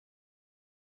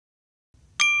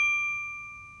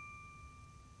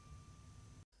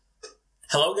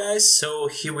Hello guys, so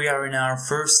here we are in our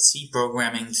first C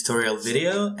programming tutorial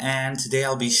video, and today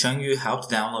I'll be showing you how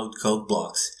to download code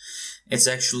blocks. It's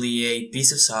actually a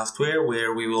piece of software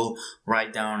where we will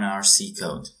write down our C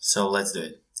code. So let's do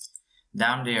it.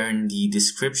 Down there in the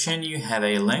description you have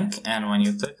a link, and when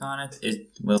you click on it, it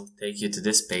will take you to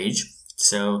this page.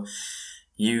 So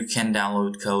you can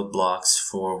download code blocks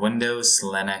for Windows,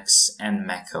 Linux, and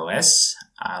Mac OS.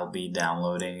 I'll be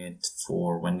downloading it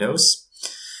for Windows.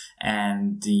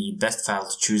 And the best file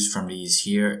to choose from these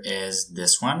here is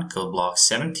this one, codeblock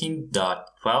 17.12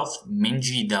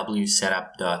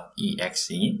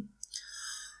 mingwsetup.exe.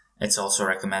 It's also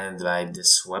recommended by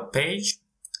this web page,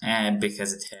 and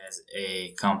because it has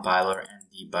a compiler and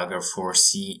debugger for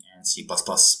C and C++.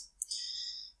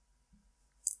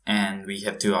 And we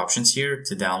have two options here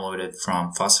to download it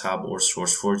from FuzzHub or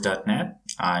SourceForge.net.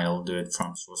 I'll do it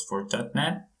from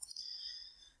SourceForge.net.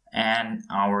 And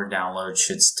our download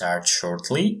should start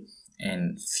shortly,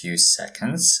 in a few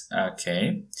seconds.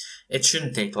 Okay, it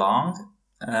shouldn't take long,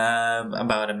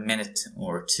 about a minute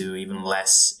or two, even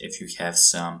less if you have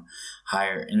some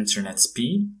higher internet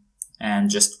speed, and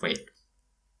just wait.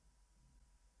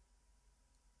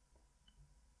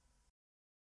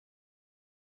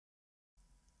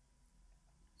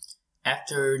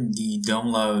 After the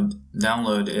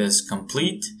download is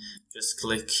complete, just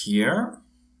click here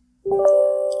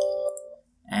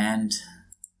and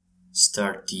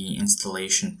start the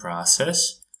installation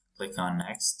process. Click on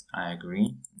next. I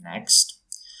agree. Next.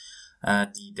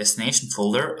 The destination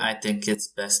folder, I think it's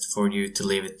best for you to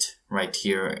leave it right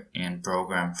here in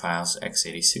program files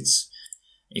x86.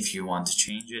 If you want to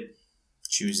change it,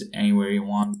 choose it anywhere you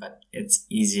want, but it's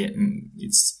easy.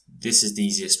 This is the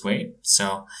easiest way.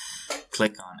 So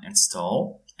click on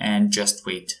install and just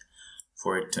wait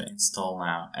for it to install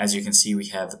now. As you can see, we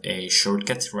have a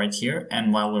shortcut right here,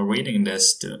 and while we're waiting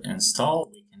this to install,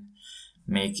 we can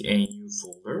make a new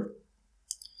folder,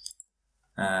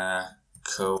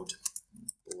 code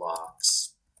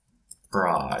blocks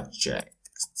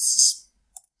projects,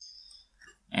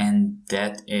 and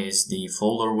that is the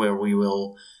folder where we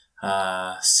will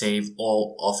save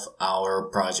all of our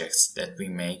projects that we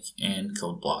make in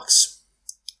code blocks.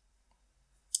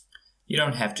 You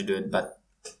don't have to do it, but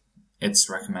it's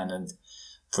recommended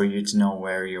for you to know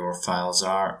where your files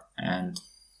are. And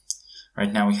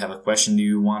right now we have a question: do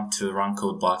you want to run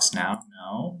code blocks now?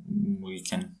 No, we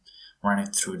can run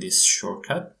it through this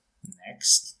shortcut.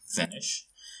 Next, finish.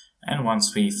 And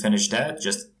once we finish that,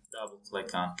 just double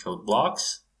click on code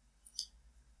blocks.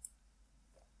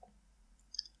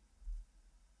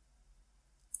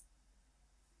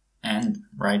 And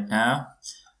right now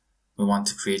we want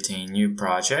to create a new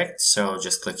project, so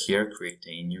just click here, create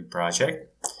a new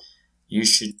project. You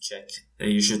should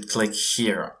click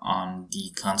here on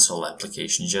the console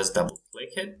application. Just double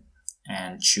click it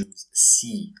and choose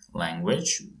C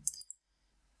language.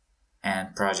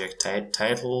 And project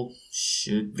title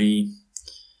should be,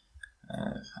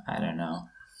 I don't know,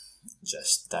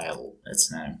 just title.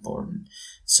 It's not important.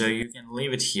 So you can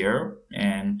leave it here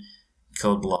in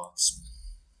code blocks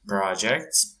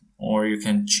projects, or you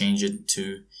can change it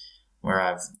to where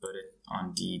I've put it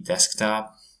on the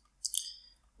desktop,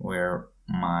 where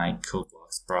my code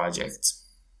blocks project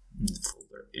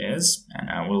folder is, and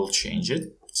I will change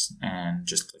it and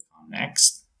just click on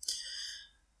next.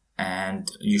 And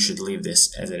you should leave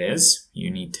this as it is.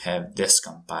 You need to have this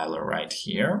compiler right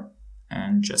here,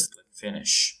 and just click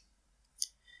finish.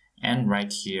 And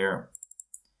right here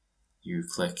you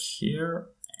click here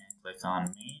and click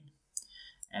on main.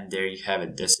 And there you have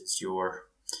it. This is your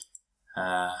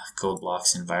code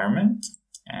blocks environment,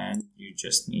 and you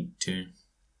just need to.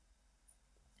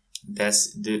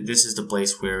 This is the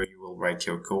place where you will write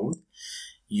your code.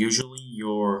 Usually,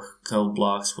 your code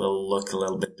blocks will look a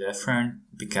little bit different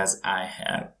because I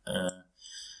have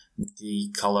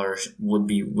the color will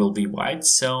be white.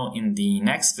 So in the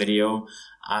next video,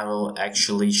 I will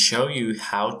actually show you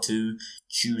how to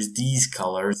choose these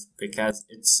colors, because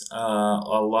it's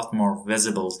a lot more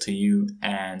visible to you,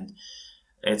 and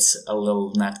it's a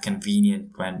little not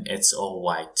convenient when it's all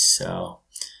white. So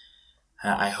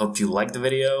I hope you liked the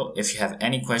video. If you have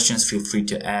any questions, feel free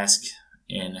to ask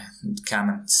in the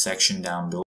comment section down below.